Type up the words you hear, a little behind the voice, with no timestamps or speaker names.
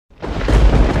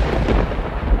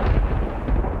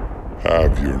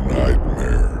Have your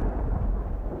nightmare.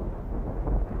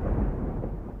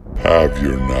 Have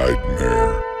your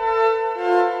nightmare.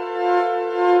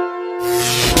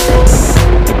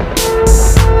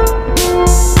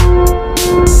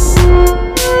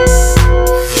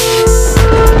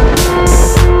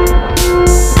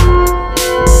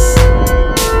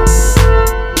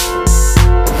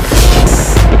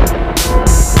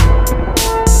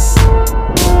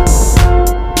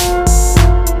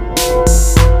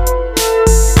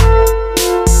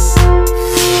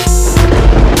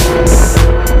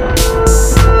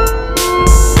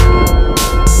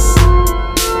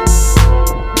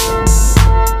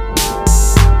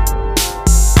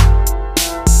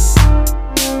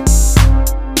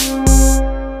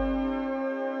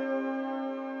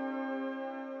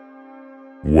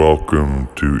 Welcome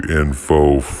to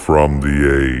Info from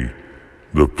the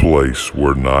A, the place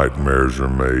where nightmares are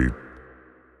made.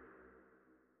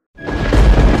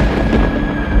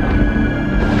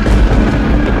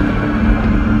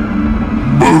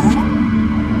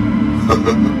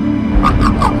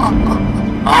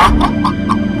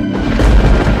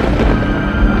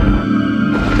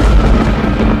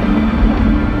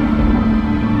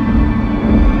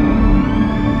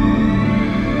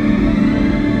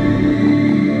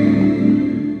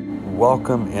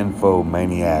 Welcome, Info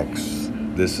Maniacs.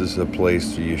 This is a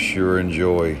place you sure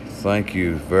enjoy. Thank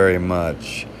you very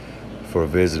much for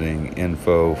visiting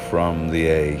Info from the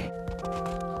A.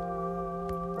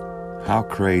 How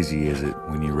crazy is it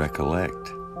when you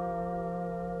recollect?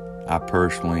 I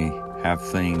personally have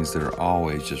things that are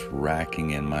always just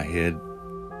racking in my head.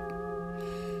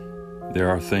 There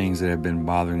are things that have been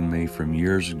bothering me from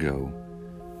years ago,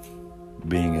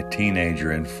 being a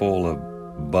teenager and full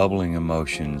of bubbling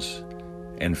emotions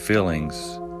and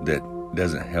feelings that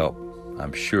doesn't help,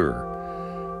 I'm sure.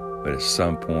 But at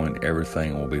some point,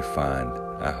 everything will be fine,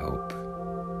 I hope.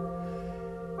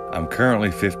 I'm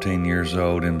currently 15 years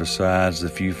old, and besides the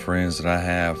few friends that I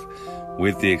have,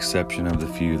 with the exception of the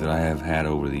few that I have had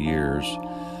over the years,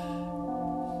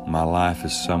 my life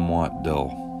is somewhat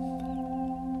dull.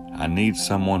 I need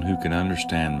someone who can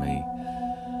understand me,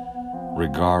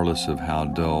 regardless of how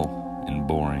dull and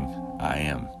boring I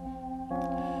am.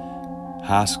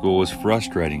 High school was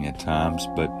frustrating at times,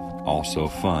 but also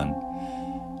fun.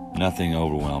 Nothing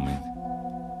overwhelming.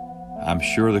 I'm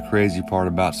sure the crazy part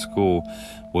about school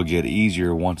will get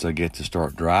easier once I get to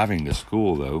start driving to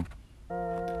school, though.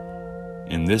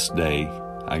 In this day,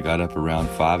 I got up around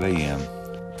 5 a.m.,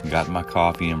 got my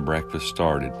coffee and breakfast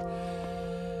started.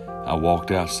 I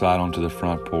walked outside onto the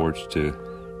front porch to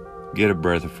get a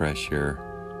breath of fresh air.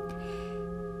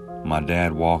 My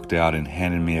dad walked out and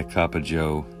handed me a cup of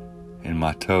joe and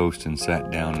my toast and sat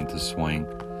down at the swing.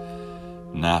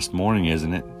 "Nice morning,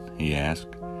 isn't it?" he asked.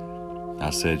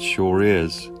 I said, "Sure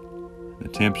is. The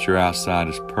temperature outside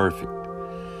is perfect."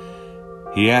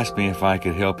 He asked me if I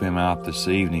could help him out this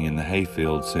evening in the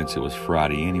hayfield since it was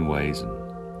Friday anyways, and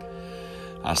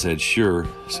I said sure,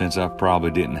 since I probably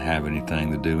didn't have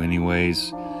anything to do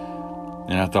anyways,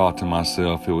 and I thought to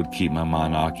myself it would keep my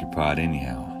mind occupied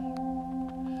anyhow.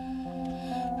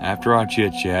 After our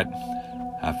chit-chat,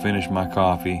 I finished my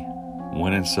coffee,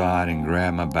 went inside and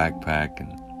grabbed my backpack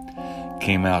and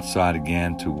came outside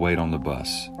again to wait on the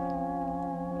bus.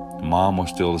 Mom was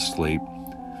still asleep.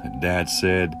 Dad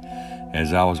said,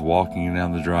 as I was walking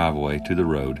down the driveway to the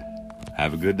road,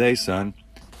 "Have a good day, son."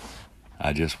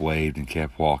 I just waved and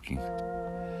kept walking.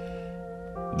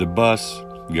 The bus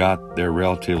got there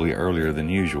relatively earlier than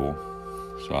usual,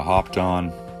 so I hopped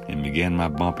on and began my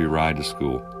bumpy ride to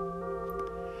school.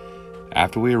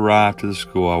 After we arrived to the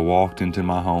school, I walked into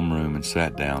my homeroom and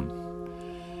sat down.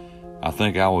 I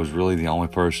think I was really the only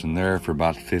person there for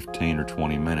about 15 or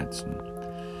 20 minutes, and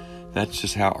that's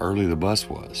just how early the bus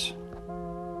was.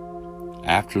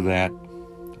 After that,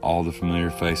 all the familiar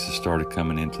faces started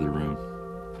coming into the room.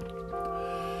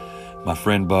 My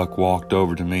friend Buck walked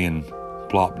over to me and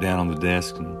plopped down on the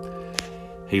desk, and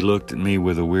he looked at me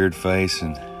with a weird face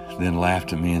and then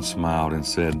laughed at me and smiled and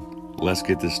said, "Let's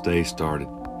get this day started."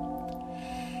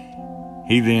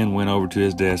 He then went over to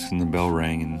his desk and the bell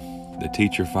rang, and the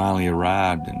teacher finally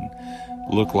arrived and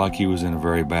looked like he was in a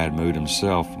very bad mood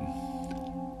himself. And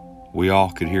we all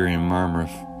could hear him murmur,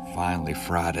 "Finally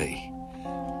Friday."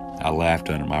 I laughed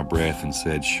under my breath and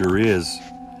said, "Sure is."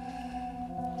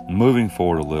 Moving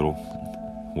forward a little,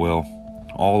 well,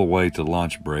 all the way to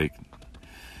lunch break,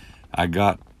 I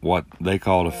got what they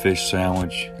called a fish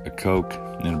sandwich, a Coke,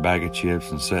 and a bag of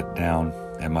chips and sat down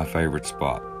at my favorite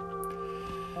spot.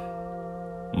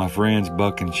 My friends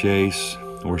Buck and Chase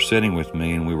were sitting with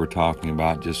me, and we were talking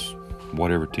about just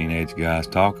whatever teenage guys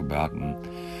talk about, and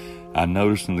I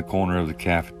noticed in the corner of the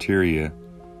cafeteria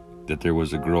that there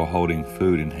was a girl holding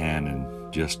food in hand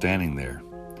and just standing there.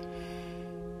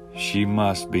 She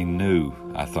must be new,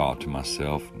 I thought to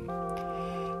myself.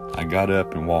 I got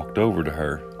up and walked over to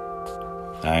her.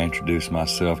 I introduced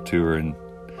myself to her and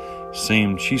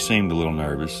she seemed a little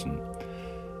nervous, and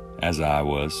as I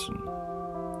was.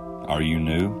 "Are you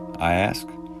new?" I asked.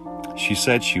 She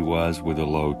said she was, with a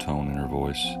low tone in her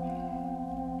voice.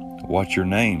 "What's your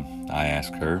name?" I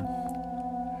asked her.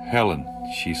 "Helen,"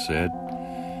 she said.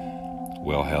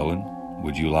 "Well, Helen,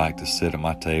 would you like to sit at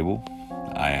my table?"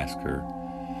 I asked her.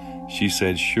 She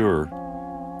said, "Sure."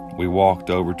 We walked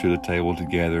over to the table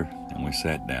together and we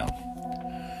sat down.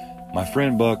 My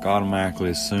friend Buck automatically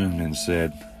assumed and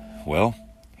said, "Well,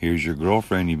 here's your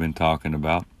girlfriend you've been talking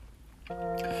about."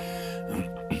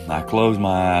 I closed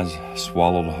my eyes,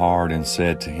 swallowed hard, and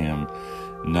said to him,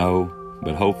 "No,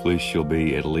 but hopefully she'll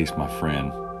be at least my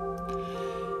friend."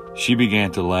 She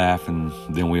began to laugh, and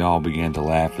then we all began to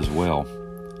laugh as well.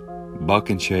 Buck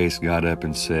and Chase got up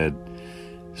and said,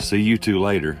 "See you two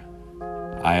later."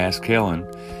 I asked Helen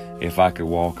if I could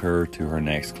walk her to her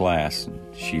next class, and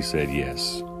she said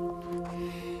yes.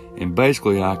 And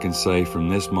basically I can say from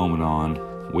this moment on,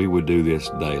 we would do this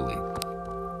daily.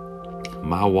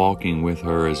 My walking with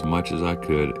her as much as I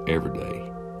could every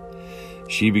day.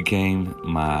 She became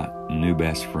my new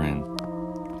best friend.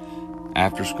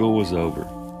 After school was over,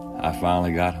 I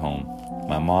finally got home.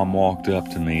 My mom walked up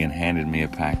to me and handed me a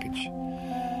package.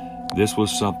 This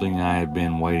was something I had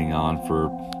been waiting on for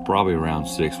probably around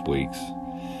 6 weeks.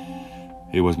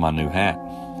 It was my new hat,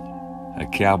 a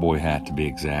cowboy hat to be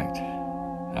exact.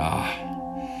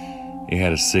 It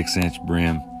had a 6-inch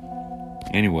brim.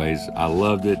 Anyways, I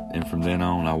loved it, and from then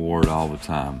on I wore it all the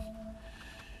time.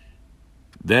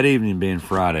 That evening being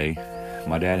Friday,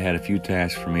 my dad had a few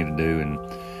tasks for me to do, and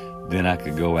then I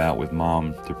could go out with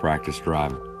Mom to practice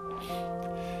driving.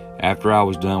 After I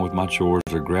was done with my chores,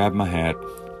 I grabbed my hat,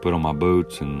 put on my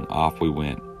boots, and off we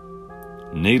went.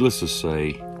 Needless to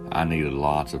say, I needed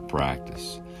lots of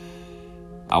practice.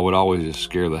 I would always just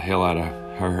scare the hell out of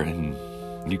her, and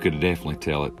you could definitely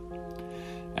tell it.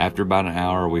 After about an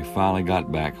hour, we finally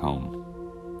got back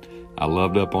home. I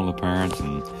loved up on the parents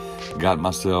and got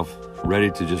myself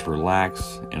ready to just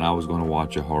relax, and I was going to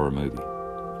watch a horror movie.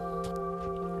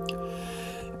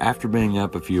 After being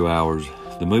up a few hours,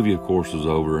 the movie of course was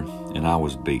over, and I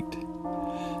was beat.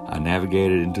 I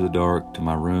navigated into the dark to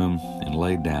my room and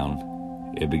laid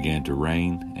down. It began to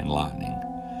rain and lightning.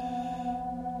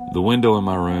 The window in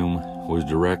my room was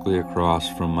directly across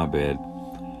from my bed,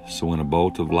 so when a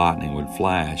bolt of lightning would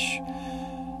flash,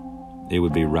 it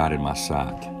would be right in my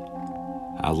sight.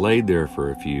 I laid there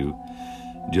for a few,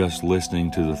 just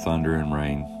listening to the thunder and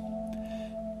rain.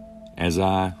 As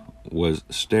I was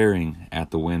staring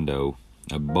at the window,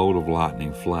 a bolt of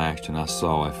lightning flashed and I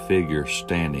saw a figure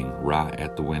standing right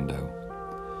at the window.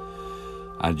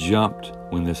 I jumped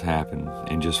when this happened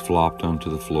and just flopped onto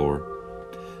the floor.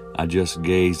 I just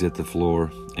gazed at the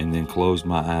floor and then closed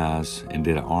my eyes and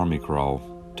did an army crawl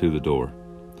to the door,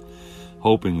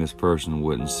 hoping this person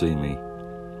wouldn't see me.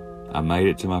 I made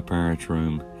it to my parents'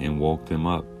 room and woke them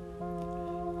up.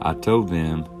 I told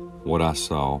them what I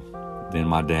saw. Then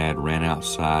my dad ran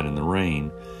outside in the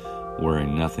rain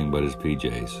wearing nothing but his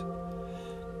PJs.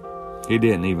 He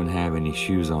didn't even have any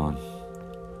shoes on.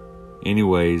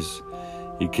 Anyways,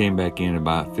 he came back in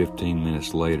about 15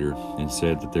 minutes later and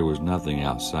said that there was nothing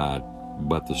outside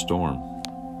but the storm.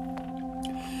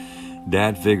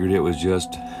 Dad figured it was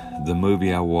just the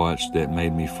movie I watched that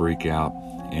made me freak out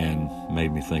and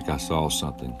made me think I saw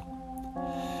something.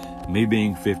 Me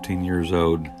being 15 years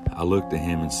old, I looked at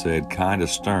him and said, kind of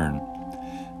stern,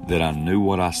 that I knew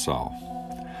what I saw.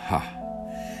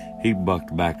 He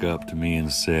bucked back up to me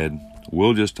and said,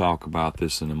 "We'll just talk about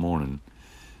this in the morning,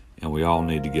 and we all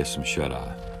need to get some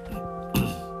shut-eye."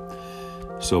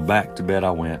 So back to bed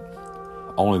I went,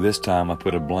 only this time I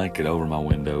put a blanket over my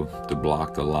window to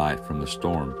block the light from the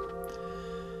storm.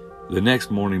 The next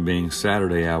morning being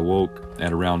Saturday, I woke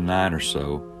at around 9 or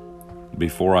so.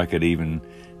 Before I could even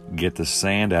get the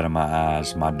sand out of my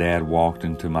eyes, my dad walked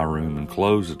into my room and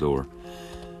closed the door.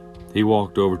 He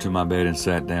walked over to my bed and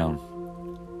sat down.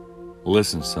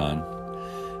 "Listen, son,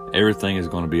 everything is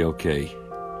going to be okay,"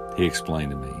 he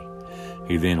explained to me.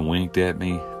 He then winked at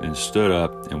me and stood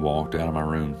up and walked out of my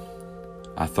room.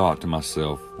 I thought to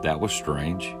myself, that was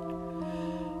strange.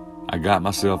 I got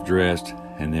myself dressed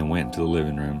and then went into the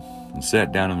living room and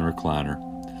sat down in the recliner.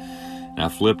 And I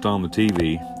flipped on the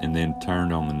TV and then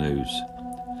turned on the news.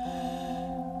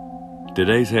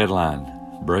 Today's headline,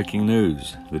 "Breaking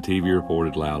news," the TV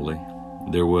reported loudly.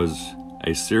 There was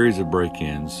a series of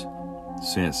break-ins.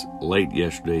 since late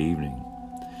yesterday evening.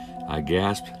 I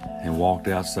gasped and walked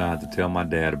outside to tell my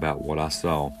dad about what I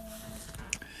saw.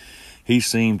 He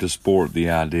seemed to sport the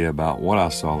idea about what I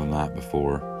saw the night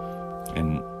before,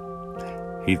 and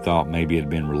he thought maybe it had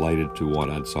been related to what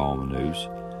I'd saw on the news.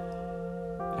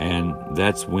 And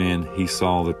that's when he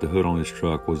saw that the hood on his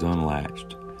truck was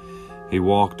unlatched. He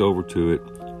walked over to it,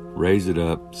 raised it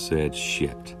up, said,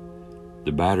 "Shit,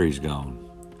 the battery's gone."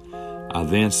 I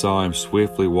then saw him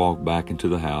swiftly walk back into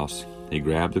the house. He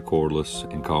grabbed the cordless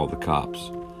and called the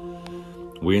cops.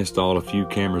 We installed a few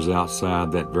cameras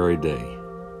outside that very day.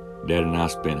 Dad and I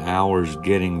spent hours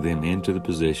getting them into the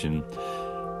position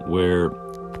where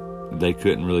they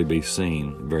couldn't really be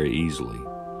seen very easily.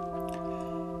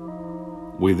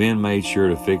 We then made sure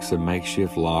to fix a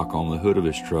makeshift lock on the hood of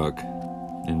his truck,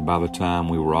 and by the time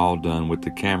we were all done with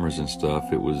the cameras and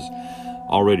stuff, it was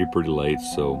already pretty late,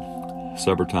 so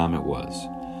supper time it was.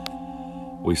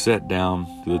 We sat down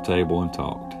to the table and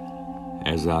talked.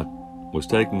 As I was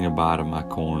taking a bite of my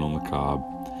corn on the cob,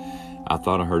 I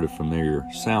thought I heard a familiar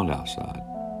sound outside.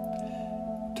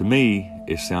 To me,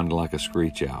 it sounded like a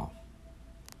screech owl.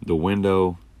 The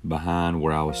window behind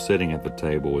where I was sitting at the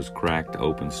table was cracked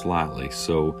open slightly,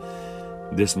 so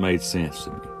this made sense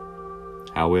to me.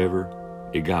 However,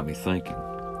 it got me thinking.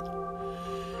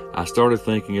 I started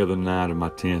thinking of the night of my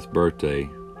 10th birthday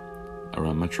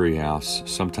around my treehouse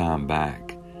sometime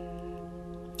back.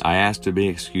 I asked to be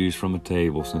excused from the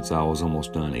table since I was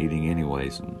almost done eating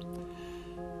anyways, and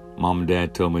Mom and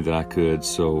Dad told me that I could,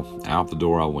 so out the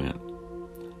door I went.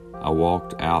 I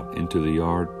walked out into the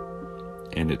yard,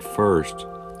 and at first,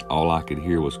 all I could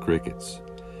hear was crickets.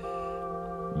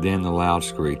 Then the loud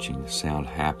screeching sound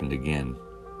happened again.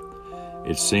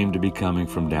 It seemed to be coming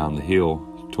from down the hill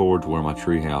towards where my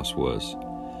treehouse was.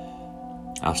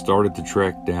 I started to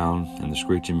trek down, and the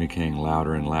screeching became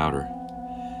louder and louder.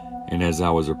 And as I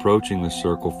was approaching the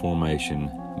circle formation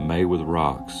made with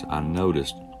rocks, I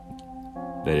noticed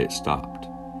that it stopped.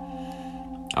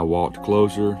 I walked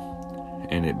closer,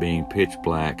 and it being pitch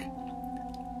black,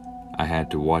 I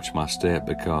had to watch my step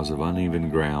because of uneven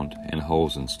ground and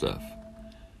holes and stuff.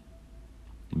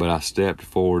 But I stepped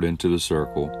forward into the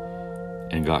circle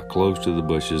and got close to the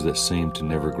bushes that seemed to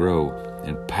never grow,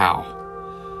 and pow!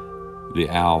 The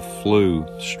owl flew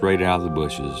straight out of the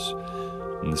bushes,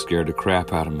 and it scared the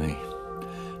crap out of me.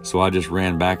 So I just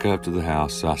ran back up to the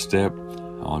house. I stepped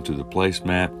onto the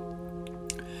placemat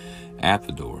at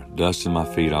the door, dusted my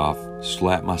feet off,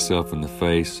 slapped myself in the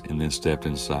face, and then stepped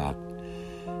inside.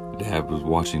 Dad was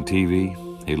watching TV.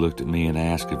 He looked at me and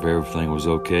asked if everything was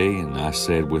okay, and I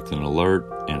said with an alert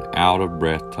and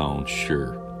out-of-breath tone,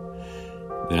 "Sure."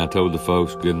 Then I told the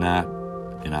folks good night,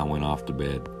 and I went off to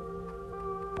bed.